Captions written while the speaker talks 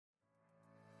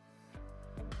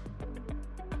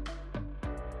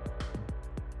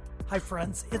Hi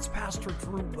friends, it's Pastor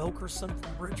Drew Wilkerson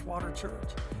from Bridgewater Church.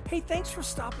 Hey, thanks for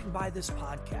stopping by this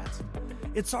podcast.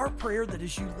 It's our prayer that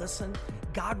as you listen,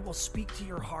 God will speak to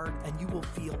your heart and you will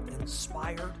feel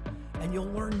inspired and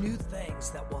you'll learn new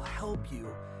things that will help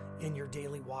you in your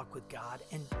daily walk with God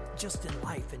and just in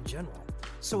life in general.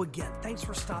 So again, thanks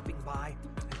for stopping by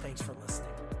and thanks for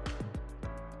listening.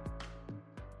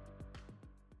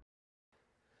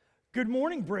 Good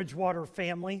morning, Bridgewater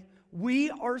family. We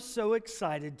are so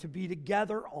excited to be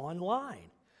together online.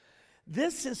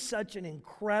 This is such an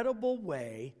incredible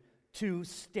way to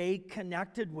stay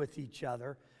connected with each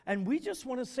other, and we just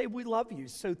want to say we love you.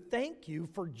 So thank you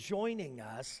for joining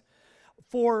us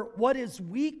for what is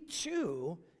week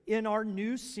 2 in our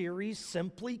new series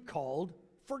simply called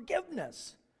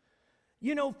Forgiveness.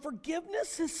 You know,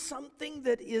 forgiveness is something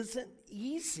that isn't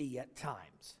easy at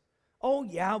times. Oh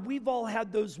yeah, we've all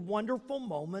had those wonderful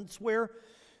moments where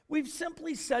we've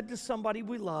simply said to somebody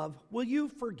we love, will you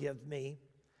forgive me?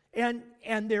 And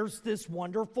there's this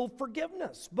wonderful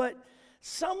forgiveness. But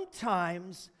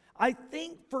sometimes I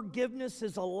think forgiveness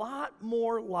is a lot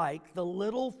more like the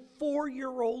little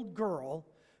 4-year-old girl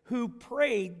who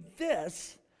prayed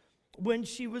this when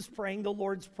she was praying the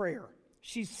Lord's Prayer.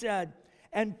 She said,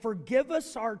 and forgive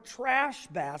us our trash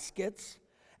baskets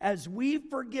as we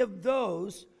forgive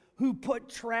those who put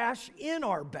trash in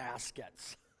our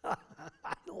baskets.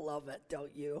 I love it,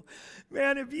 don't you?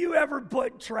 Man, have you ever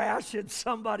put trash in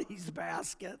somebody's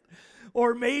basket?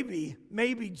 Or maybe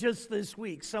just this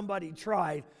week, somebody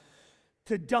tried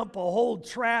to dump a whole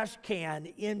trash can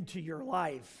into your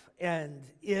life. And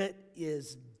it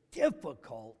is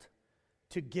difficult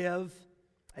to give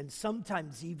and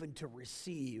sometimes even to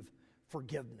receive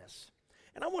forgiveness.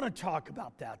 And I want to talk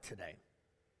about that today.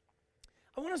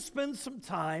 I want to spend some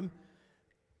time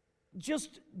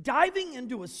just diving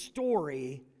into a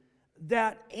story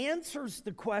that answers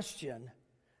the question,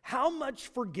 how much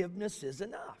forgiveness is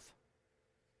enough?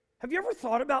 Have you ever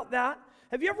thought about that?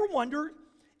 Have you ever wondered,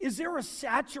 is there a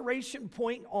saturation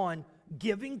point on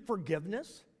giving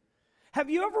forgiveness? Have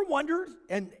you ever wondered,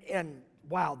 and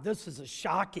wow, this is a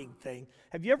shocking thing.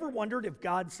 Have you ever wondered if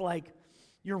God's like,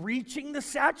 you're reaching the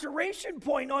saturation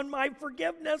point on my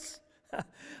forgiveness?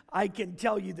 I can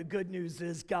tell you the good news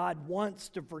is God wants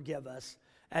to forgive us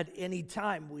at any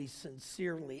time we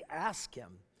sincerely ask Him.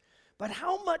 But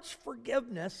how much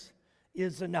forgiveness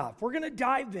is enough? We're going to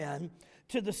dive in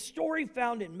to the story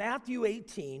found in Matthew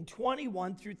 18,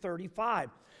 21 through 35.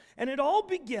 And it all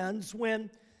begins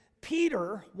when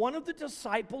Peter, one of the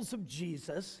disciples of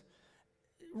Jesus,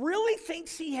 really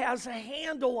thinks he has a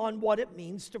handle on what it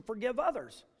means to forgive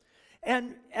others.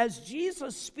 And as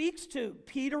Jesus speaks to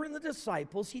Peter and the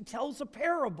disciples, he tells a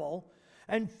parable,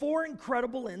 and 4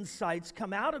 incredible insights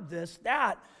come out of this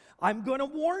that I'm going to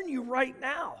warn you right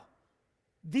now.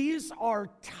 These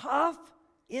are tough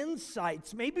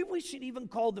insights. Maybe we should even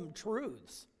call them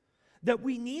truths that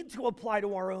we need to apply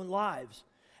to our own lives.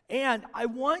 And I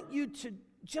want you to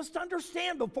just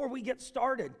understand before we get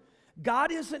started,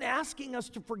 God isn't asking us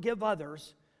to forgive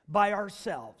others by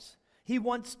ourselves. He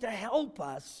wants to help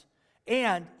us.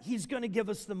 And He's going to give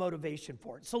us the motivation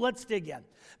for it. So let's dig in.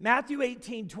 Matthew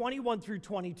 18, 21 through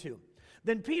 22.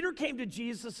 Then Peter came to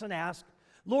Jesus and asked,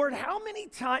 Lord, how many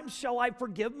times shall I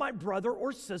forgive my brother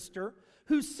or sister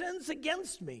who sins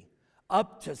against me?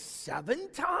 Up to 7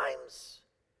 times?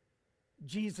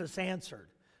 Jesus answered,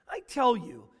 I tell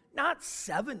you, not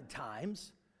 7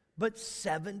 times, but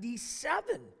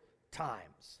 77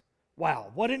 times.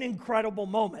 Wow, what an incredible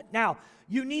moment. Now,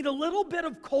 you need a little bit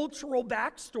of cultural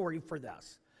backstory for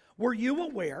this. Were you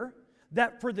aware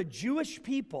that for the Jewish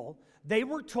people, they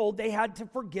were told they had to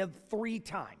forgive 3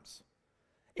 times?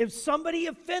 If somebody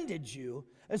offended you,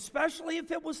 especially if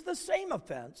it was the same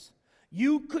offense,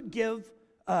 you could give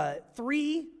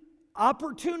 3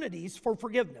 opportunities for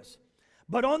forgiveness.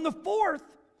 But on the 4th,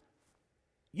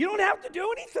 you don't have to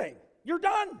do anything. You're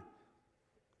done.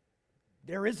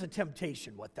 There is a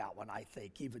temptation with that one, I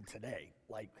think, even today.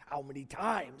 Like, how many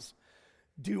times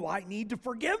do I need to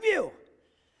forgive you?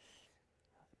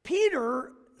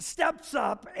 Peter steps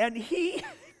up and he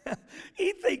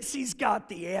thinks he's got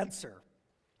the answer.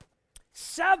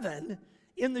 7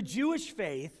 in the Jewish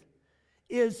faith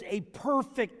is a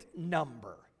perfect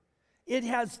number. It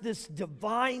has this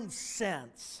divine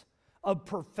sense of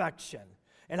perfection.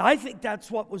 And I think that's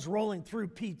what was rolling through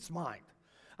Pete's mind.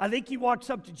 I think he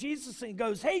walks up to Jesus and he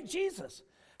goes, hey, Jesus,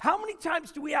 how many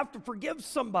times do we have to forgive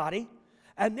somebody?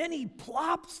 And then he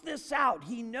plops this out.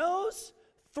 He knows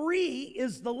 3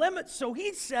 is the limit, so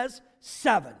he says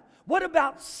 7. What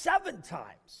about 7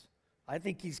 times? I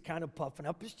think he's kind of puffing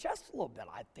up his chest a little bit.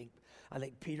 I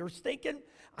think Peter's thinking,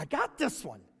 I got this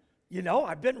one.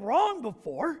 I've been wrong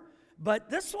before, but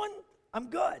this one, I'm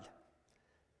good.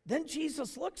 Then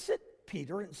Jesus looks at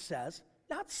Peter and says,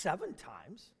 not 7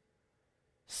 times,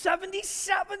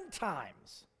 77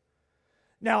 times.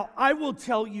 Now, I will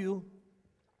tell you,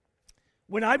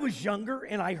 when I was younger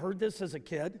and I heard this as a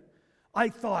kid, I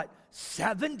thought,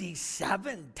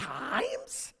 77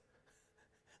 times?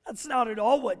 That's not at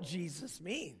all what Jesus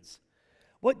means.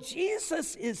 What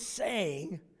Jesus is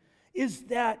saying is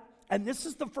that, and this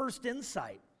is the first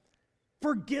insight,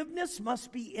 forgiveness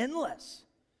must be endless.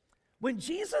 When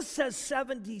Jesus says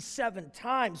 77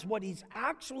 times, what he's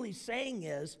actually saying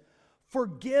is,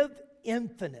 forgive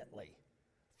infinitely,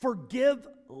 forgive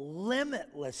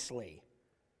limitlessly.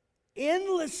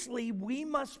 Endlessly, we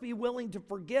must be willing to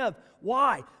forgive.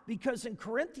 Why? Because in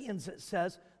Corinthians it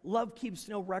says, love keeps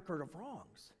no record of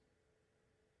wrongs.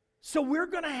 So we're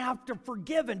going to have to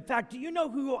forgive. In fact, do you know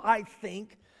who I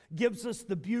think gives us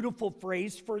the beautiful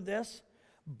phrase for this?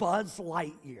 Buzz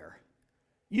Lightyear.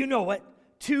 You know it.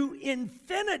 To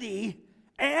infinity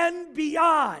and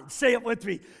beyond. Say it with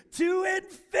me. To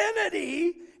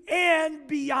infinity and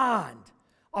beyond.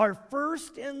 Our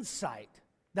first insight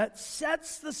that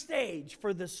sets the stage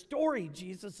for the story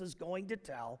Jesus is going to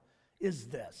tell is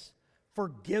this: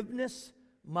 forgiveness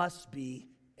must be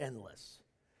endless.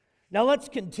 Now let's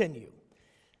continue.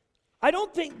 I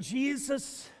don't think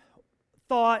Jesus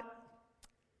thought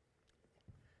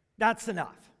that's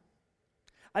enough.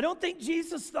 I don't think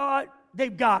Jesus thought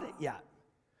they've got it yet.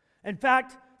 In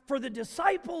fact, for the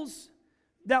disciples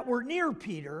that were near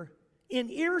Peter, in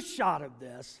earshot of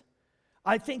this,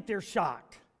 I think they're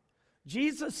shocked.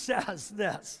 Jesus says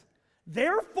this,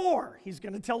 therefore, he's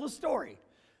going to tell the story.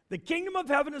 The kingdom of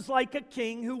heaven is like a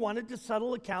king who wanted to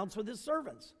settle accounts with his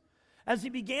servants. As he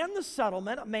began the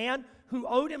settlement, a man who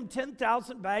owed him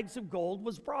 10,000 bags of gold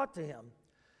was brought to him.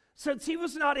 Since he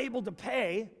was not able to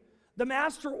pay, the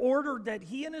master ordered that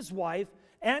he and his wife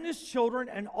and his children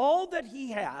and all that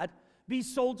he had be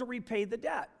sold to repay the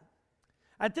debt.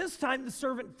 At this time, the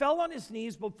servant fell on his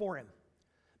knees before him.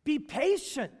 Be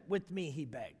patient with me, he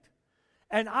begged,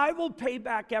 and I will pay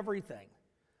back everything.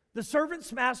 The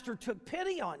servant's master took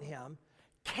pity on him,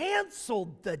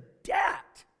 canceled the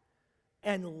debt,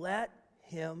 and let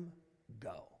him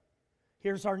go.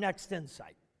 Here's our next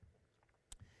insight.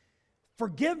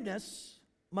 Forgiveness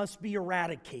must be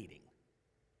eradicating.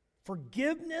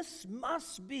 Forgiveness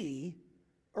must be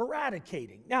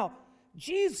eradicating. Now,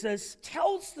 Jesus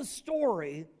tells the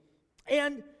story,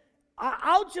 and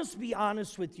I'll just be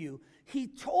honest with you. He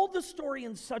told the story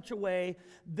in such a way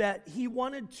that he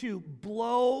wanted to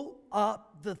blow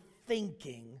up the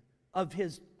thinking of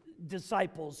his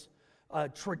disciples'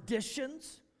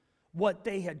 traditions, what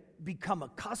they had become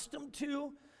accustomed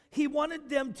to. He wanted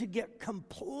them to get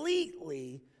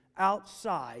completely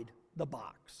outside the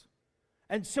box.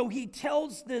 And so he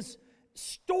tells this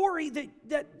story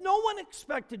that no one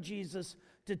expected Jesus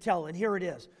to tell. And here it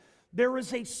is. There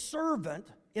is a servant,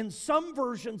 in some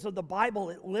versions of the Bible,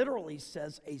 it literally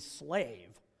says a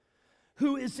slave,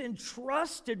 who is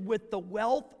entrusted with the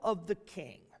wealth of the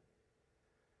king.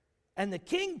 And the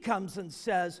king comes and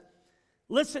says,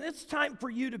 listen, it's time for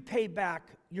you to pay back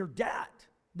your debt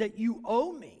that you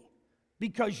owe me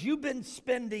because you've been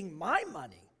spending my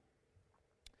money.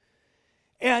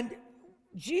 And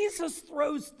Jesus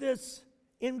throws this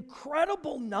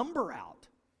incredible number out.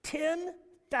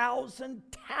 10,000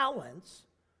 talents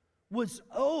was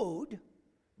owed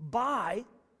by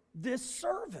this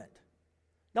servant.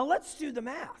 Now let's do the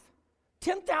math.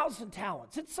 10,000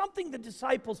 talents. It's something the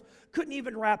disciples couldn't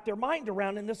even wrap their mind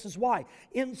around, and this is why.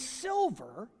 In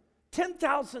silver,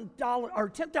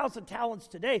 $10,000 talents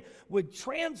today would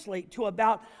translate to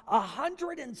about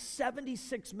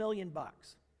 $176 million.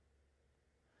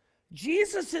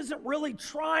 Jesus isn't really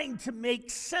trying to make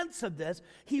sense of this.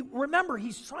 Remember,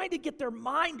 he's trying to get their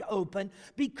mind open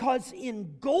because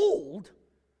in gold,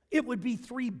 it would be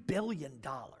 $3 billion.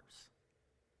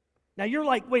 Now you're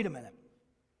like, wait a minute.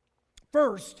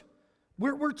 First,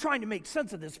 we're trying to make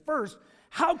sense of this. First,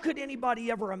 how could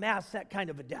anybody ever amass that kind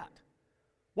of a debt?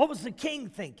 What was the king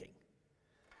thinking?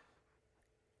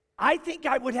 I think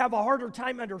I would have a harder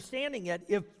time understanding it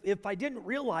if I didn't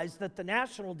realize that the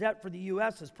national debt for the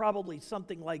U.S. is probably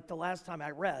something like, the last time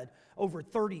I read, over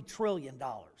 $30 trillion.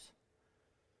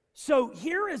 So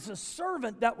here is a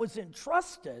servant that was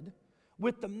entrusted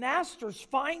with the master's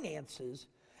finances,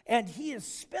 and he has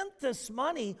spent this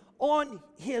money on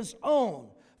his own,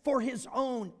 for his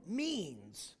own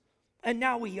means, and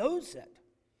now he owes it.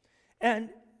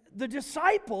 And the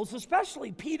disciples,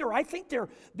 especially Peter, I think they're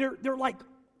like,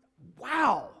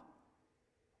 wow,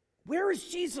 where is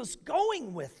Jesus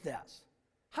going with this?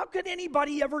 How could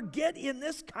anybody ever get in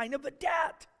this kind of a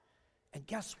debt? And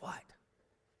guess what?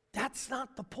 That's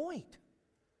not the point.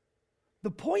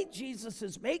 The point Jesus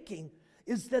is making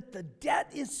is that the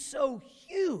debt is so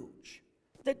huge.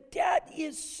 The debt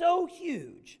is so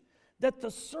huge that the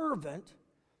servant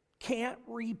can't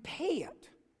repay it.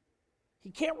 He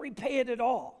can't repay it at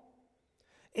all.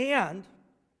 And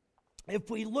if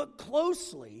we look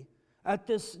closely at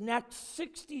this next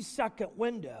 60-second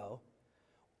window,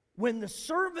 when the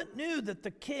servant knew that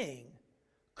the king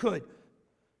could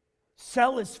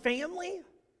sell his family,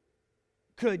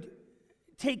 could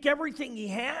take everything he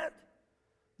had,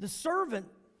 the servant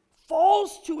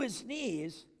falls to his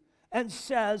knees and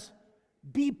says,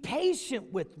 "Be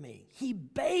patient with me." He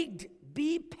begged,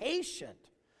 "Be patient,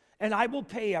 and I will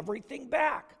pay everything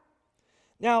back."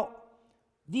 Now,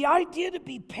 the idea to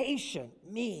be patient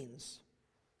means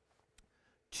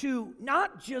to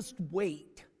not just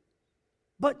wait,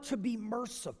 but to be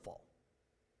merciful.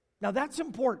 Now, that's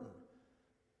important.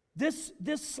 This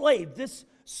slave, this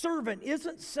servant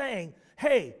isn't saying,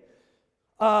 "Hey,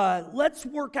 let's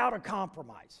work out a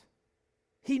compromise."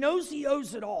 He knows he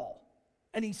owes it all.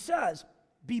 And he says,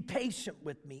 "Be patient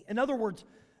with me." In other words,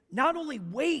 not only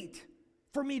wait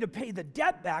for me to pay the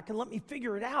debt back and let me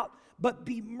figure it out, but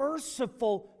be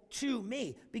merciful to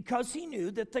me, because he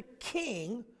knew that the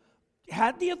king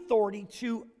had the authority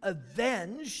to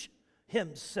avenge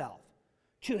himself,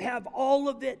 to have all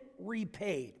of it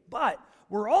repaid. But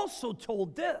we're also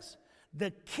told this: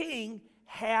 the king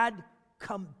had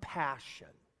compassion.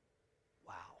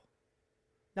 Wow.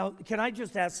 Now, can I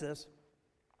just ask this?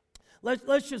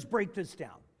 Let's just break this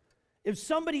down. If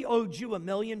somebody owed you $1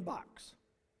 million,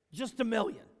 just $1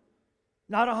 million,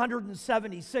 not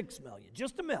 176 million,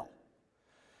 just $1 million.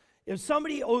 If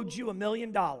somebody owed you $1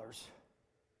 million,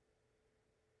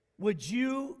 would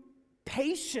you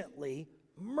patiently,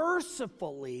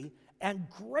 mercifully, and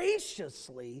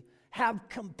graciously have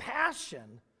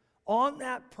compassion on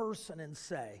that person and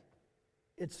say,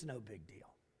 "It's no big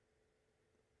deal.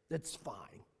 It's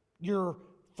fine. You're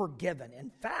forgiven"? In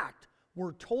fact,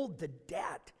 we're told the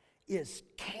debt is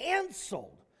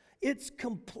canceled. It's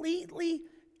completely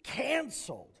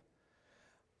canceled.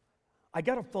 I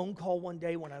got a phone call one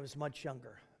day when I was much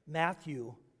younger.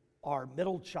 Matthew, our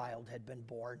middle child, had been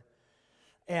born,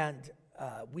 and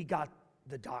we got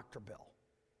the doctor bill.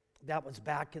 That was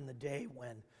back in the day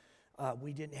when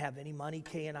we didn't have any money,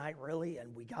 Kay and I, really,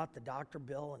 and we got the doctor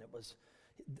bill, and it was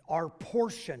our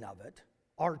portion of it,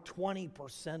 our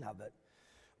 20% of it,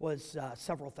 was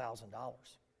several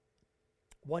 $1,000s.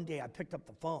 One day I picked up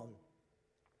the phone,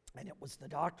 and it was the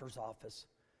doctor's office,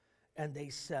 and they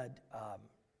said,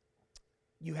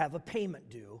 "You have a payment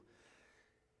due,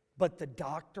 but the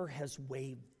doctor has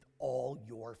waived all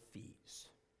your fees."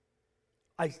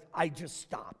 I just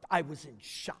stopped. I was in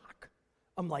shock.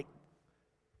 I'm like,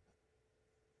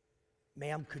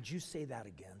 "Ma'am, could you say that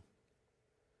again?"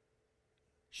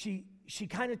 She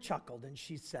kind of chuckled, and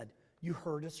she said, "You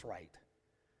heard us right.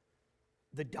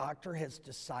 The doctor has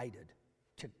decided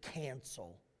to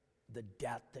cancel the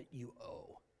debt that you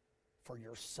owe for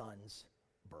your son's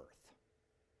birth.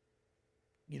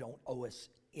 You don't owe us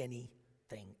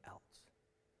anything else."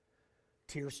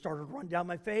 Tears started running down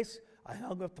my face. I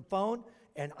hung up the phone,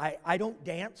 and I don't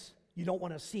dance. You don't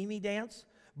want to see me dance,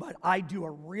 but I do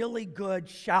a really good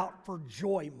shout for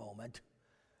joy moment.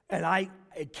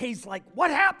 And Kay's like, "What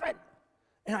happened?"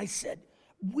 And I said,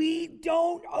 "We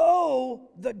don't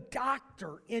owe the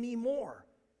doctor anymore.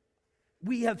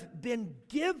 We have been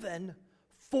given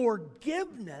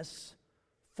forgiveness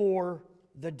for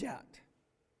the debt."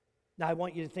 Now, I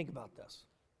want you to think about this.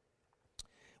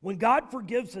 When God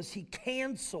forgives us, He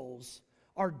cancels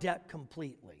our debt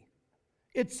completely.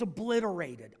 It's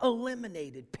obliterated,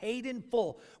 eliminated, paid in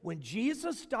full. When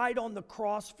Jesus died on the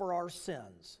cross for our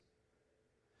sins,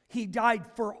 He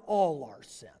died for all our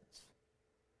sins.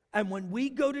 And when we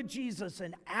go to Jesus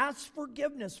and ask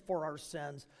forgiveness for our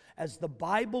sins, as the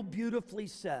Bible beautifully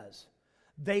says,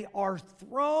 they are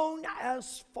thrown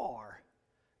as far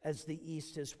as the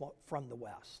east is from the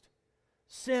west.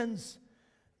 Sins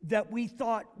that we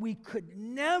thought we could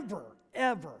never,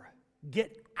 ever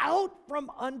get out from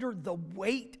under the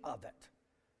weight of it,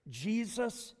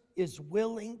 Jesus is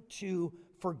willing to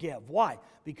forgive. Why?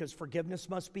 Because forgiveness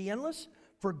must be endless.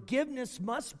 Forgiveness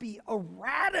must be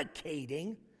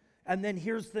eradicating. And then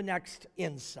here's the next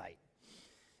insight.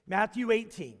 Matthew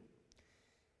 18,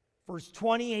 verse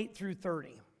 28 through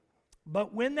 30.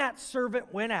 "But when that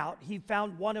servant went out, he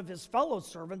found one of his fellow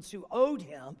servants who owed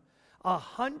him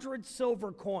 100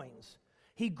 silver coins.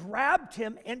 He grabbed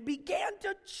him and began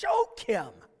to choke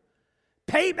him.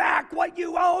 'Pay back what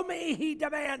you owe me,' he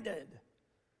demanded.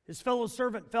 His fellow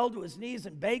servant fell to his knees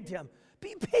and begged him,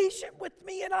 "Be patient with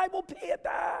me and I will pay it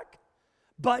back."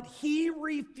 But he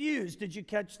refused. Did you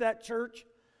catch that, church?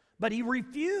 But he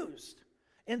refused.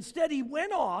 Instead, he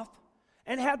went off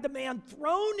and had the man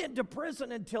thrown into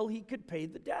prison until he could pay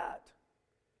the debt.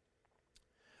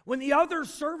 When the other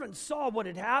servants saw what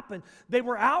had happened, they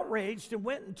were outraged and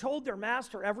went and told their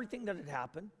master everything that had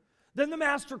happened. Then the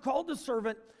master called the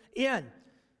servant in.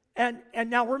 And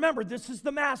now remember, this is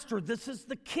the master, this is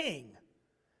the king.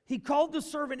 He called the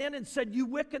servant in and said, "You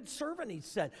wicked servant," he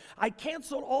said, "I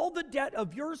canceled all the debt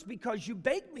of yours because you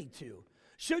begged me to.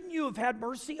 Shouldn't you have had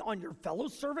mercy on your fellow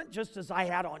servant just as I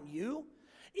had on you?"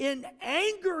 In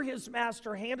anger, his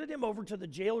master handed him over to the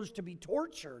jailers to be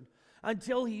tortured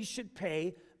until he should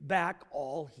pay back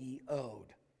all he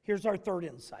owed. Here's our third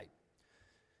insight.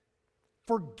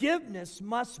 Forgiveness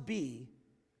must be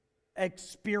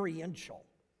experiential.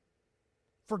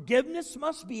 Forgiveness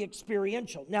must be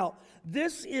experiential. Now,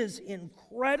 this is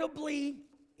incredibly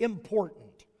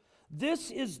important.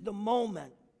 This is the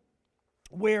moment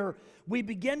where we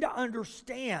begin to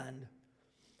understand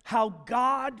how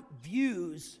God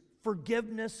views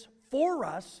forgiveness for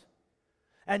us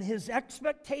and his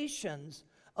expectations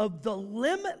of the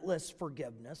limitless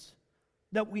forgiveness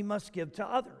that we must give to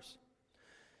others.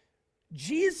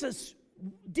 Jesus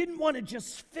didn't want to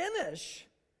just finish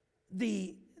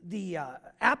the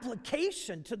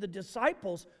application to the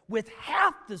disciples with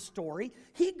half the story.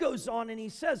 He goes on and he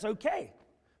says, okay,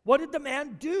 what did the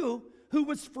man do who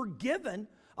was forgiven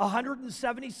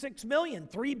 $176 million,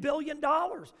 $3 billion,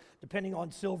 depending on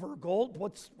silver or gold,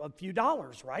 what's a few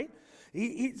dollars, right?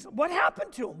 What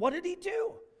happened to him? What did he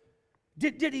do?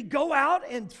 Did he go out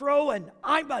and throw an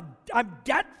I'm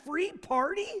debt-free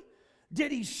party?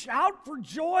 Did he shout for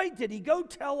joy? Did he go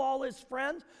tell all his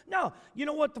friends? No. You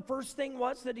know what the first thing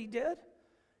was that he did?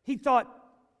 He thought,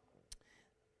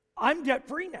 I'm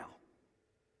debt-free now,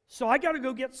 so I got to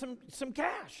go get some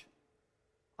cash.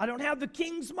 I don't have the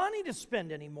king's money to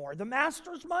spend anymore. The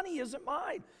master's money isn't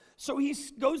mine. So he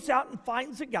goes out and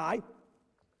finds a guy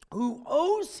who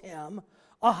owes him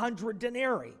 100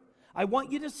 denarii. I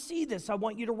want you to see this. I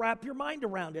want you to wrap your mind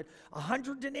around it.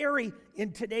 100 denarii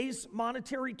in today's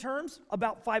monetary terms,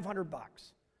 about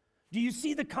 $500. Do you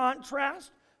see the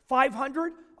contrast?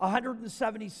 500,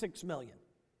 176 million.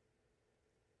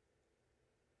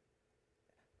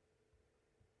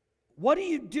 What do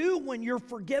you do when you're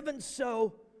forgiven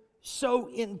so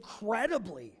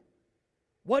incredibly?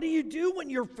 What do you do when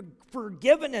you're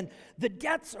forgiven and the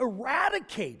debt's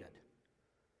eradicated?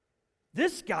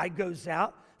 This guy goes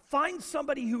out, finds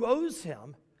somebody who owes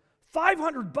him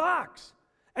 $500.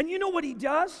 And you know what he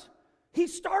does? He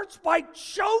starts by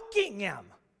choking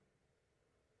him.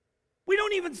 We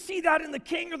don't even see that in the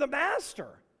king or the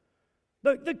master.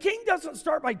 The king doesn't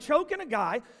start by choking a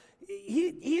guy.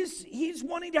 He's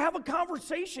wanting to have a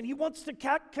conversation. He wants to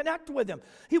connect with him.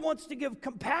 He wants to give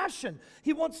compassion.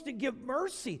 He wants to give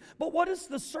mercy. But what does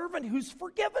the servant who's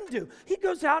forgiven do? He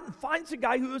goes out and finds a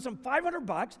guy who owes him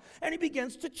 $500 and he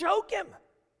begins to choke him.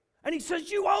 And he says,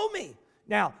 "You owe me."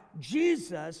 Now,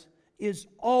 Jesus is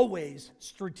always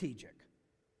strategic.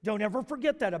 Don't ever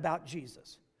forget that about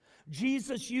Jesus.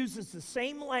 Jesus uses the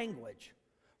same language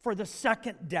for the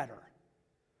second debtor.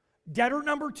 Debtor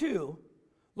number 2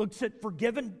 looks at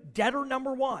forgiven debtor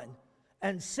number 1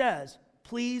 and says,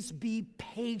 "Please be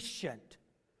patient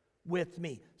with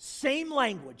me." Same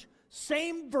language,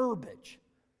 same verbiage.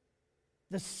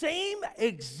 The same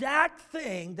exact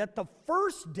thing that the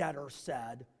first debtor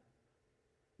said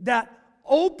that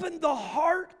opened the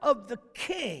heart of the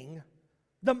king,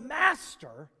 the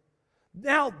master.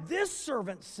 Now this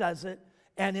servant says it,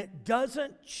 and it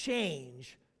doesn't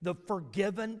change the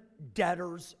forgiven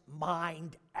debtor's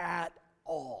mind at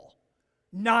all.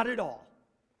 Not at all.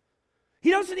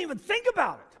 He doesn't even think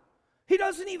about it. He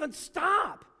doesn't even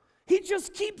stop. He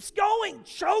just keeps going,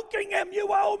 choking him, "You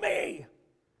owe me."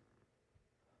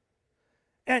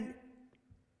 And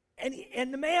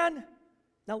the man,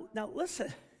 now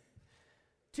listen,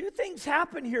 two things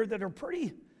happen here that are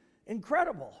pretty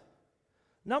incredible.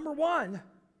 Number one,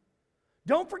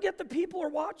 don't forget the people are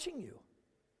watching you.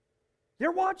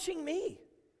 They're watching me.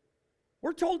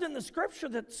 We're told in the scripture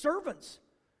that servants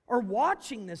are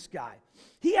watching this guy.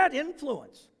 He had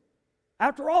influence.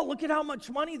 After all, look at how much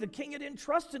money the king had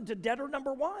entrusted to debtor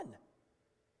number 1.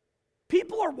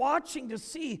 People are watching to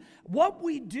see what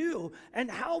we do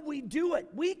and how we do it.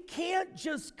 We can't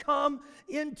just come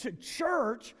into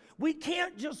church. We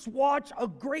can't just watch a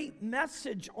great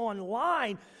message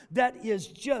online that is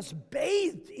just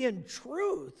bathed in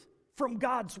truth from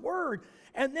God's word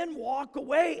and then walk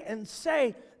away and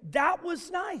say, "That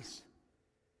was nice.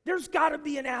 There's got to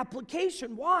be an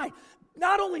application. Why?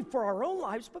 Not only for our own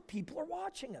lives, but people are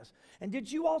watching us. And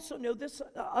did you also know this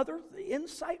other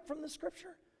insight from the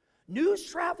scripture? News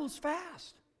travels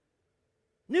fast.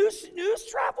 News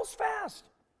travels fast.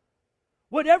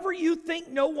 Whatever you think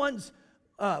no one's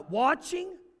watching,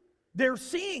 they're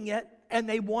seeing it and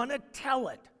they want to tell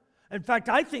it. In fact,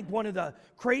 I think one of the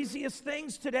craziest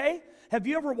things today, have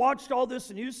you ever watched all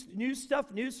this news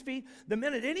stuff, news feed? The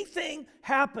minute anything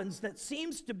happens that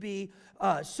seems to be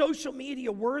social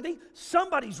media worthy,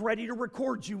 somebody's ready to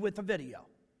record you with a video.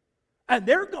 And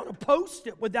they're going to post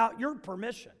it without your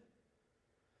permission.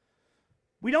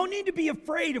 We don't need to be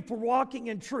afraid if we're walking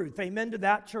in truth. Amen to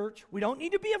that, church? We don't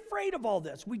need to be afraid of all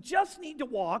this. We just need to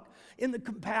walk in the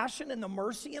compassion and the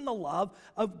mercy and the love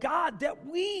of God that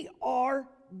we are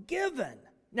given.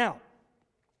 Now,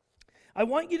 I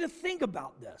want you to think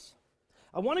about this.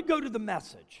 I want to go to the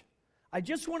Message. I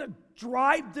just want to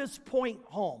drive this point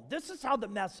home. This is how the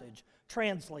Message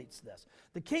translates this.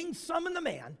 The king summoned the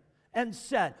man and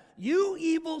said, "You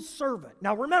evil servant."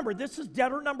 Now remember, this is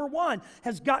debtor number one,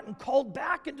 has gotten called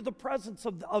back into the presence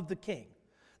of the king.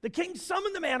 The king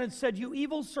summoned the man and said, "You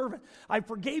evil servant, I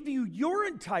forgave you your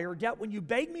entire debt when you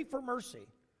begged me for mercy.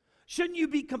 Shouldn't you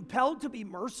be compelled to be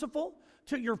merciful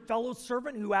to your fellow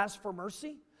servant who asked for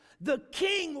mercy?" The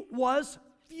king was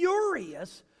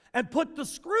furious and put the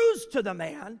screws to the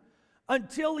man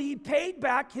until he paid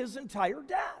back his entire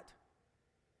debt.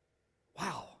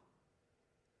 Wow.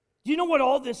 Do you know what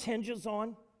all this hinges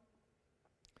on?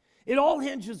 It all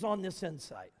hinges on this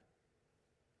insight.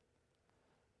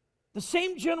 The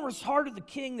same generous heart of the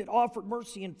king that offered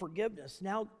mercy and forgiveness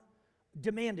now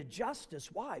demanded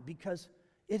justice. Why? Because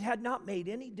it had not made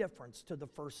any difference to the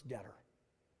first debtor.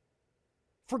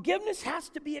 Forgiveness has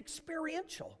to be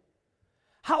experiential.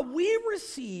 How we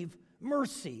receive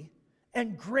mercy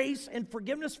and grace and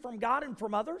forgiveness from God and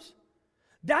from others,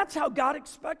 that's how God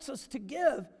expects us to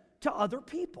give to other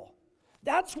people.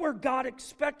 That's where God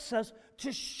expects us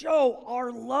to show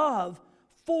our love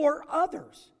for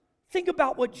others. Think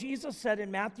about what Jesus said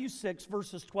in Matthew 6,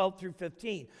 verses 12 through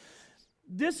 15.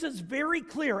 This is very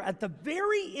clear. At the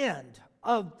very end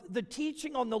of the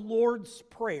teaching on the Lord's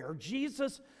Prayer,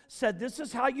 Jesus said, "This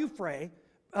is how you pray.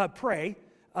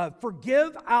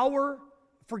 Forgive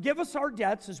us our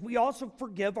debts as we also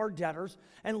forgive our debtors,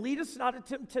 and lead us not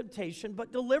into temptation,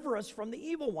 but deliver us from the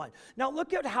evil one." Now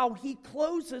look at how he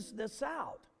closes this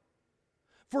out.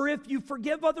 "For if you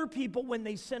forgive other people when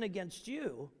they sin against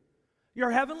you,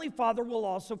 your heavenly Father will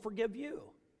also forgive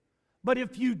you. But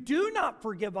if you do not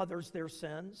forgive others their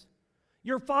sins,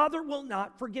 your Father will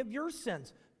not forgive your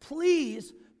sins."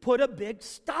 Please put a big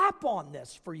stop on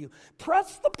this for you.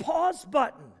 Press the pause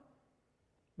button.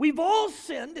 We've all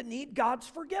sinned and need God's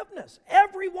forgiveness.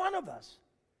 Every one of us.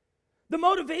 The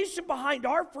motivation behind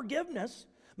our forgiveness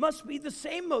must be the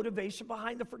same motivation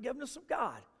behind the forgiveness of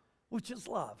God, which is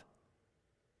love.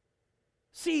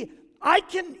 See, I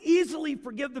can easily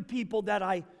forgive the people that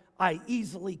I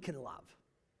easily can love.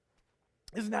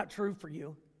 Isn't that true for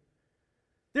you?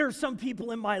 There are some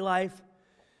people in my life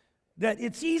that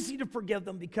it's easy to forgive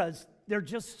them because they're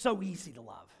just so easy to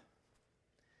love.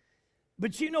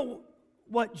 But you know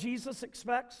what Jesus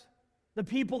expects? The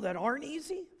people that aren't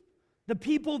easy, the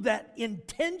people that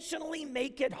intentionally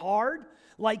make it hard,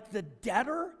 like the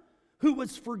debtor who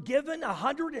was forgiven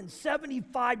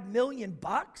 $175 million,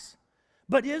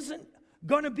 but isn't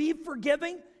going to be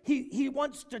forgiving. He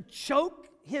wants to choke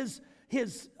his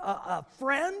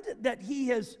friend that he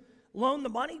has loaned the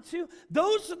money to.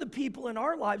 Those are the people in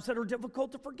our lives that are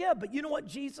difficult to forgive. But you know what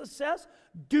Jesus says?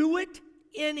 Do it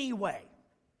anyway.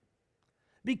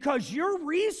 Because your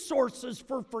resources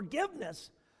for forgiveness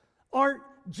aren't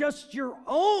just your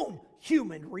own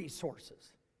human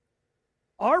resources.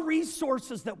 Our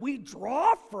resources that we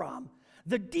draw from,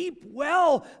 the deep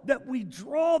well that we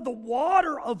draw the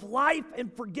water of life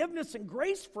and forgiveness and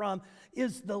grace from,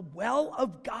 is the well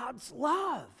of God's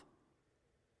love.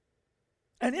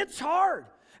 And it's hard.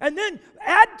 And then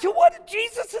add to what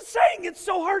Jesus is saying. It's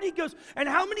so hard. He goes, "And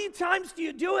how many times do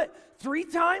you do it? 3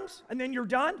 times? And then you're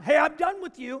done? Hey, I'm done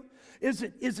with you." Is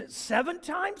it 7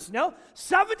 times? No,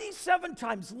 77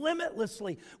 times,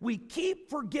 limitlessly. We keep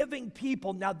forgiving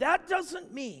people. Now, that does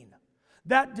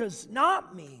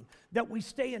not mean that we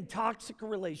stay in toxic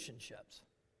relationships.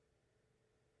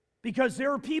 Because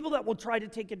there are people that will try to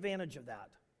take advantage of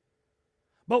that.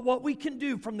 But what we can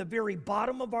do from the very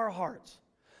bottom of our hearts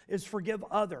is forgive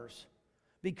others,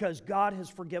 because God has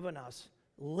forgiven us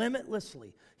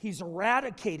limitlessly. He's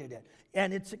eradicated it,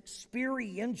 and it's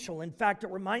experiential. In fact,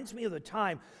 it reminds me of the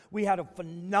time we had a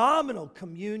phenomenal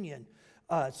communion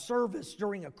service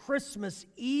during a Christmas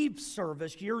Eve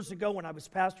service years ago when I was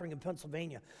pastoring in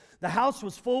Pennsylvania. The house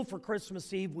was full for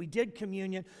Christmas Eve. We did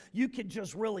communion. You could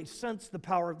just really sense the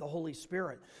power of the Holy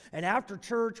Spirit. And after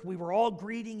church, we were all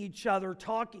greeting each other,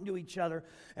 talking to each other.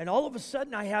 And all of a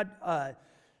sudden, I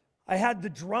had the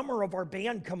drummer of our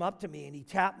band come up to me, and he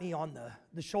tapped me on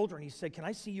the shoulder, and he said, "Can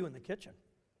I see you in the kitchen?"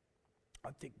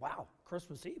 I think, wow,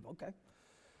 Christmas Eve, okay.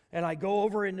 And I go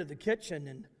over into the kitchen,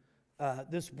 and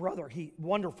this brother,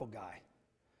 wonderful guy,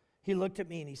 he looked at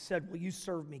me and he said, "Will you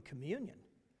serve me communion?"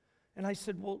 And I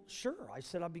said, "Well, sure." I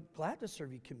said, "I'll be glad to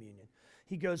serve you communion."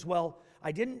 He goes, "Well,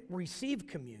 I didn't receive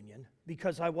communion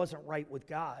because I wasn't right with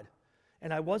God.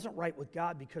 And I wasn't right with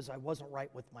God because I wasn't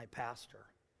right with my pastor."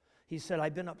 He said,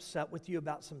 "I've been upset with you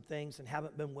about some things and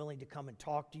haven't been willing to come and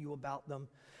talk to you about them."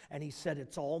 And he said,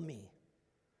 "It's all me."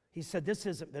 He said, "This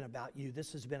hasn't been about you.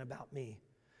 This has been about me."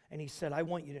 And he said, "I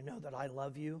want you to know that I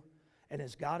love you. And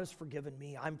as God has forgiven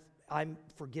me, I'm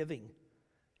forgiving.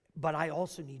 But I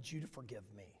also need you to forgive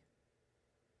me."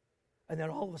 And then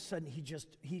all of a sudden, he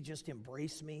just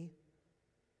embraced me.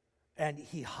 And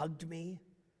he hugged me.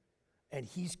 And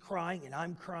he's crying and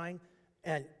I'm crying.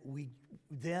 And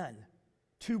then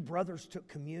 2 brothers took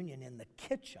communion in the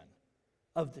kitchen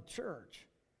of the church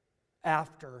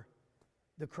after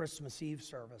the Christmas Eve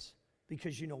service.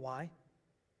 Because you know why?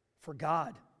 For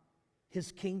God,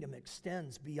 His kingdom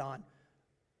extends beyond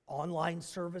online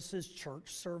services,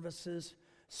 church services,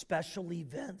 special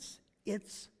events.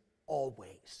 It's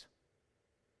always.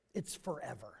 It's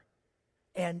forever.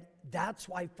 And that's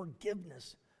why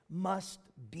forgiveness must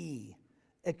be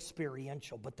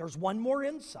experiential. But there's one more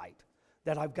insight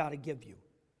that I've got to give you.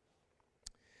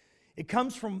 It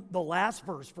comes from the last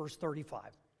verse, verse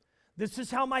 35. "This is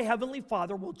how my heavenly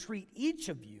Father will treat each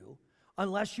of you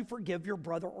unless you forgive your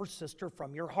brother or sister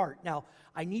from your heart." Now,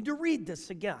 I need to read this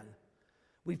again.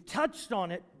 We've touched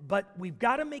on it, but we've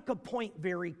got to make a point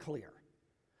very clear.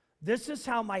 "This is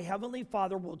how my heavenly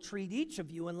Father will treat each of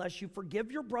you unless you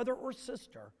forgive your brother or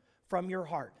sister from your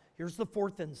heart." Here's the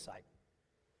 4th insight.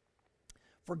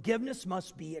 Forgiveness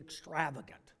must be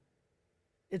extravagant.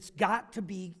 It's got to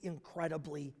be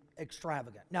incredibly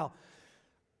extravagant. Now,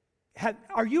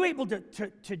 are you able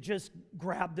to just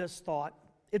grab this thought?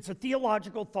 It's a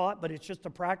theological thought, but it's just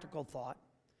a practical thought.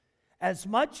 As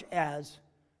much as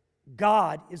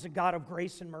God is a God of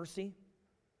grace and mercy,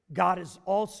 God is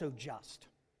also just.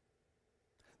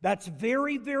 That's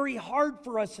very, very hard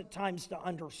for us at times to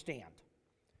understand.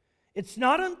 It's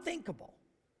not unthinkable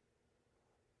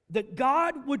that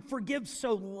God would forgive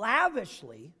so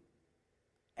lavishly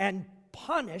and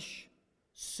punish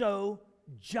so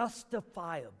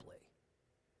justifiably.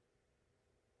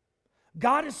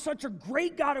 God is such a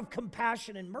great God of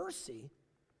compassion and mercy,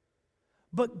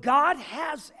 but God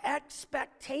has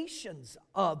expectations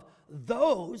of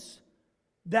those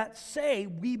that say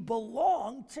we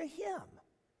belong to Him.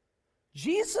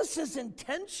 Jesus is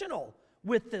intentional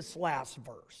with this last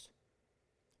verse.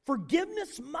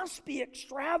 Forgiveness must be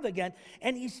extravagant,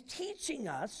 and He's teaching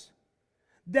us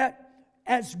that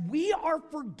as we are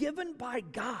forgiven by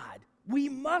God, we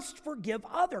must forgive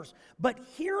others. But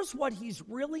here's what He's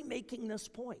really making this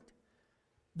point.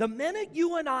 The minute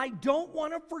you and I don't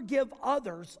want to forgive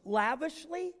others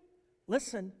lavishly,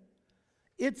 listen,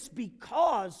 it's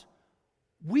because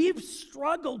we've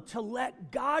struggled to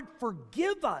let God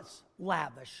forgive us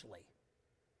lavishly.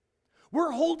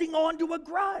 We're holding on to a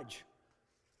grudge.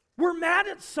 We're mad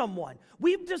at someone.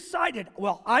 We've decided,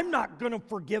 well, I'm not going to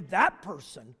forgive that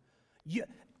person.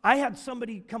 I had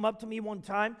somebody come up to me one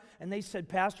time and they said,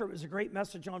 "Pastor, it was a great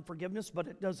message on forgiveness, but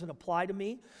it doesn't apply to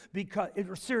me because,"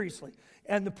 seriously.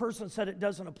 And the person said, "It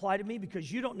doesn't apply to me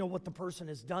because you don't know what the person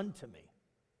has done to me."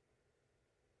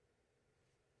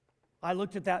 I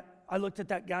looked at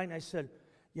that guy and I said,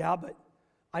 "Yeah, but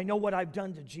I know what I've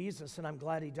done to Jesus and I'm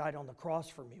glad He died on the cross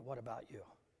for me. What about you?"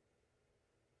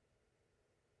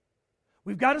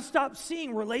 We've got to stop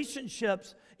seeing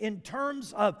relationships in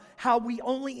terms of how we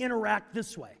only interact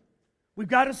this way. We've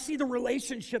got to see the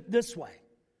relationship this way.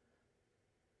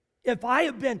 If I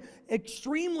have been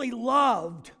extremely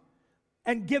loved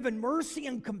and given mercy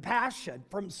and compassion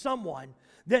from someone,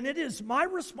 then it is my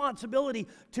responsibility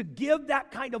to give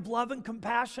that kind of love and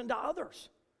compassion to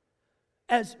others.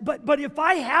 But if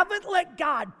I haven't let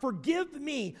God forgive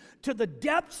me to the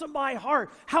depths of my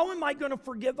heart, how am I going to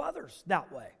forgive others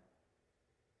that way?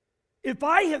 If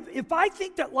I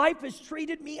think that life has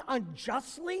treated me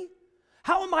unjustly,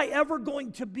 how am I ever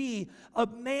going to be a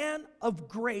man of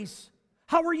grace?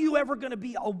 How are you ever going to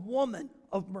be a woman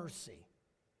of mercy?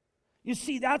 You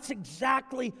see, that's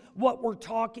exactly what we're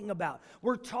talking about.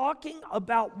 We're talking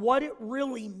about what it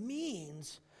really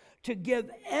means to give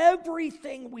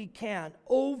everything we can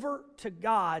over to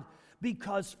God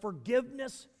because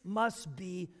forgiveness must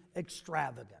be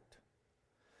extravagant.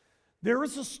 There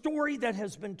is a story that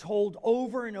has been told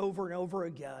over and over and over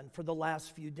again for the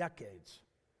last few decades,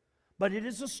 but it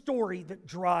is a story that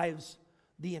drives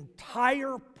the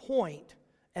entire point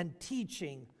and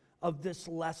teaching of this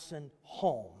lesson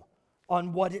home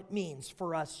on what it means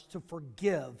for us to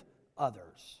forgive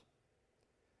others.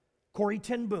 Corrie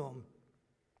ten Boom,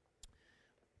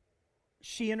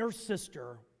 she and her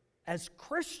sister, as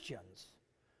Christians,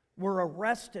 were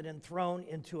arrested and thrown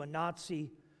into a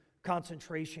Nazi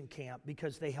concentration camp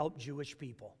because they helped Jewish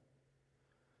people.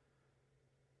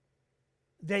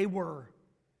 They were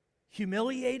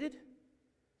humiliated.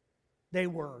 They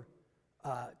were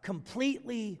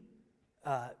completely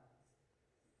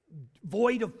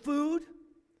void of food,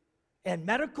 and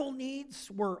medical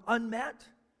needs were unmet.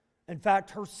 In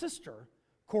fact, her sister,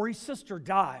 Corrie's sister,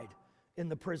 died in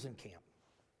the prison camp.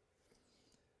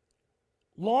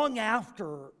 Long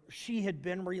after she had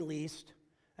been released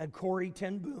and Corrie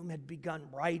ten Boom had begun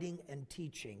writing and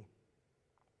teaching,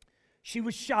 she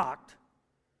was shocked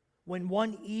when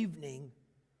one evening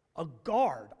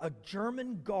a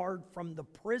German guard from the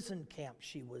prison camp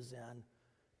she was in,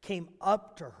 came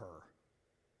up to her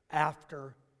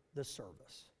after the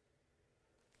service.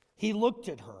 He looked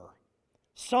at her,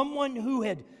 someone who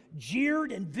had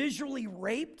jeered and visually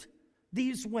raped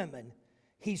these women.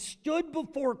 He stood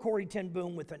before Corrie ten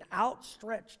Boom with an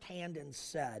outstretched hand and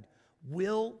said,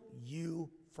 "Will you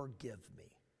forgive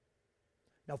me?"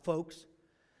 Now, folks,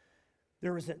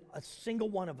 there isn't a single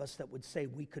one of us that would say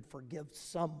we could forgive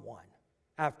someone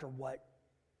after what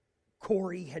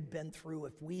Corrie had been through,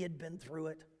 if we had been through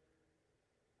it,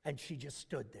 and she just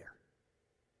stood there.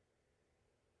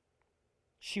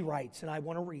 She writes, and I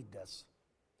want to read this.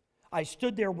 "I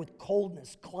stood there with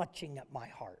coldness clutching at my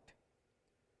heart.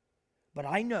 But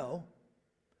I know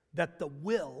that the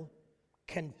will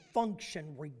can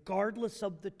function regardless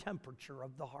of the temperature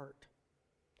of the heart.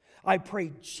 I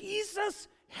prayed, 'Jesus,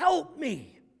 help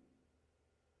me.'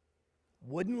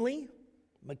 Woodenly,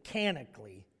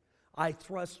 mechanically, I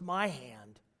thrust my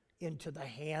hand into the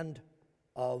hand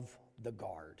of the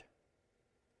guard.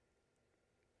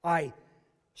 I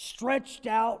stretched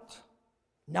out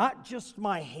not just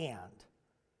my hand,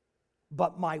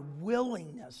 but my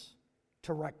willingness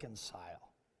to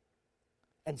reconcile.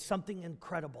 And something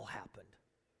incredible happened.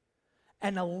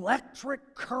 An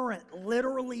electric current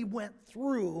literally went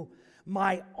through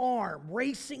my arm,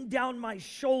 racing down my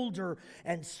shoulder,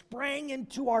 and sprang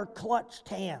into our clutched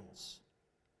hands.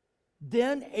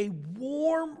 Then a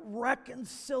warm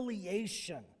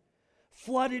reconciliation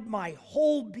flooded my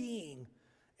whole being,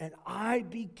 and I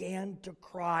began to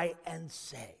cry and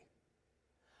say,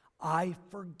 'I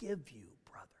forgive you,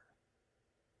 brother.'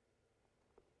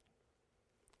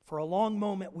 For a long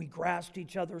moment, we grasped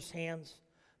each other's hands,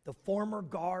 the former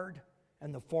guard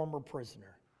and the former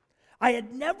prisoner. I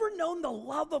had never known the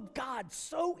love of God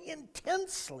so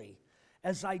intensely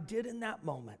as I did in that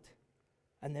moment."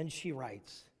 And then she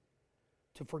writes,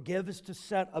 "To forgive is to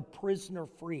set a prisoner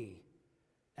free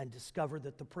and discover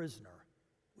that the prisoner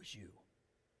was you."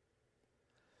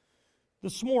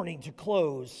 This morning, to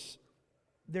close,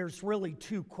 there's really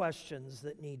two questions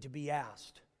that need to be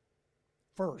asked.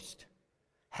 First,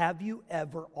 have you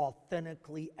ever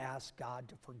authentically asked God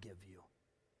to forgive you?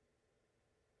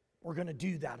 We're going to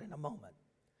do that in a moment.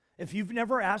 If you've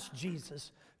never asked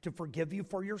Jesus to forgive you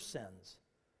for your sins,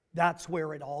 that's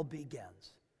where it all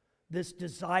begins. This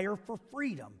desire for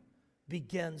freedom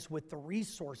begins with the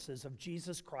resources of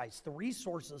Jesus Christ, the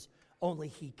resources only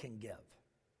He can give.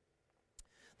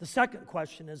 The second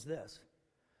question is this: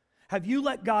 have you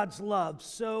let God's love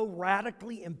so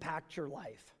radically impact your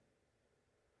life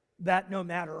that no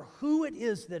matter who it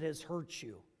is that has hurt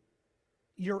you,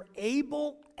 you're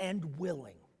able and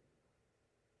willing?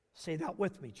 Say that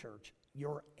with me, church.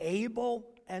 You're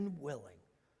able and willing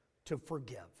to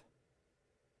forgive.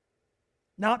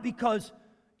 Not because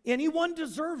anyone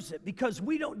deserves it, because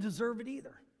we don't deserve it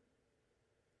either.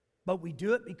 But we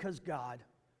do it because God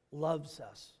loves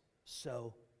us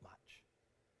so much.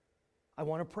 I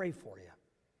want to pray for you.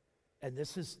 And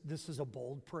this is a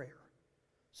bold prayer.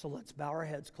 So let's bow our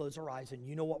heads, close our eyes, and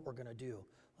you know what we're going to do.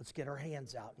 Let's get our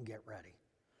hands out and get ready.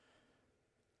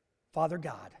 Father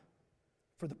God,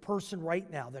 for the person right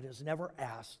now that has never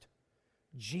asked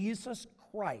Jesus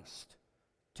Christ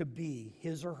to be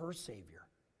his or her Savior,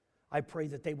 I pray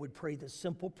that they would pray this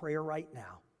simple prayer right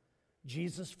now.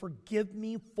 Jesus, forgive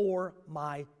me for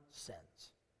my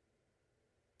sins.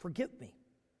 Forgive me.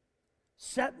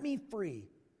 Set me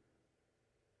free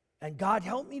And God,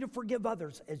 help me to forgive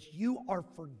others as you are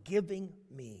forgiving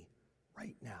me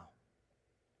right now.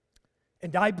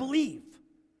 And I believe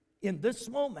in this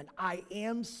moment I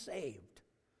am saved,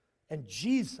 and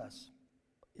Jesus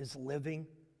is living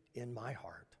in my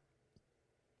heart.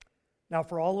 Now,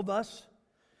 for all of us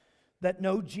that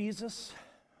know Jesus,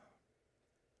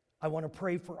 I want to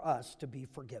pray for us to be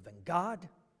forgiven. God,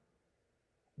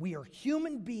 we are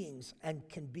human beings and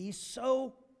can be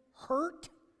so hurt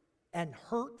and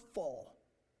hurtful.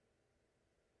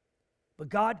 But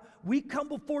God, we come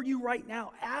before you right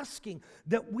now asking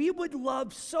that we would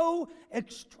love so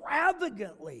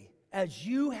extravagantly as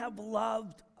you have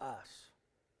loved us.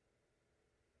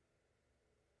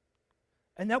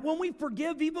 And that when we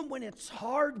forgive, even when it's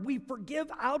hard, we forgive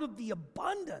out of the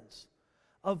abundance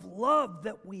of love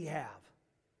that we have,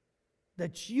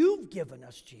 that you've given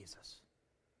us, Jesus.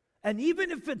 And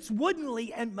even if it's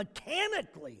woodenly and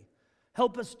mechanically,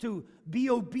 help us to be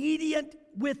obedient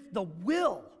with the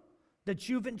will that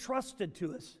you've entrusted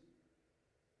to us.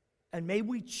 And may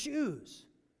we choose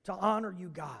to honor you,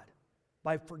 God,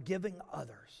 by forgiving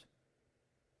others.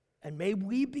 And may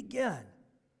we begin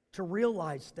to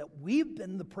realize that we've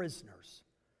been the prisoners,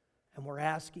 and we're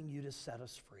asking you to set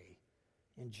us free.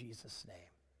 In Jesus'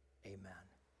 name, amen.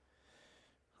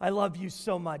 I love you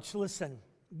so much. Listen,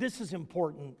 this is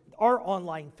important. Our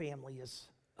online family is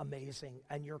amazing,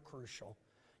 and you're crucial.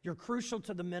 You're crucial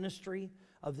to the ministry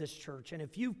of this church. And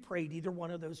if you've prayed either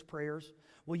one of those prayers,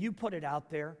 will you put it out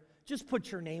there? Just put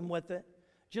your name with it.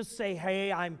 Just say,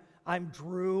 hey, I'm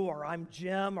Drew, or I'm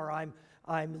Jim, or I'm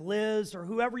Liz, or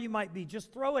whoever you might be.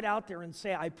 Just throw it out there and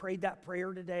say, I prayed that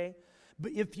prayer today.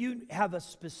 But if you have a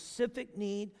specific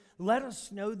need, let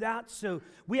us know that. So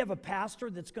we have a pastor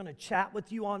that's going to chat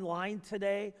with you online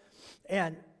today.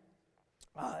 And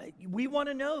we want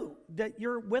to know that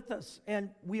you're with us. And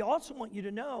we also want you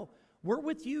to know we're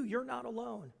with you. You're not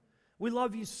alone. We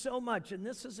love you so much. And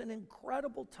this is an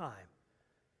incredible time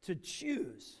to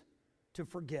choose to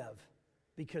forgive,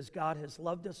 because God has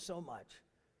loved us so much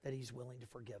that he's willing to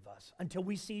forgive us. Until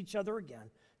we see each other again,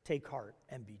 take heart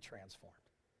and be transformed.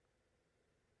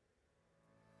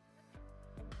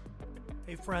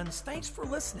 Hey friends, thanks for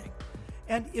listening.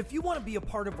 And if you want to be a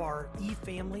part of our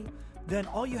e-family, then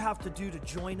all you have to do to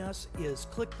join us is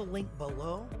click the link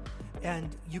below,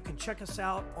 and you can check us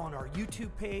out on our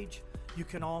YouTube page. You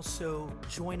can also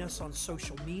join us on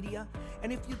social media.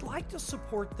 And if you'd like to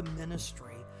support the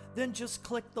ministry, then just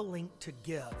click the link to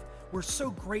give. We're so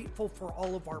grateful for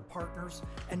all of our partners,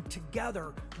 and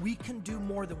together we can do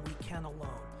more than we can alone.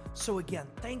 So again,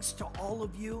 thanks to all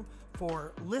of you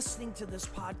for listening to this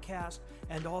podcast,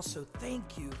 and also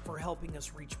thank you for helping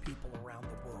us reach people around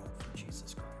the world for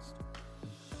Jesus Christ.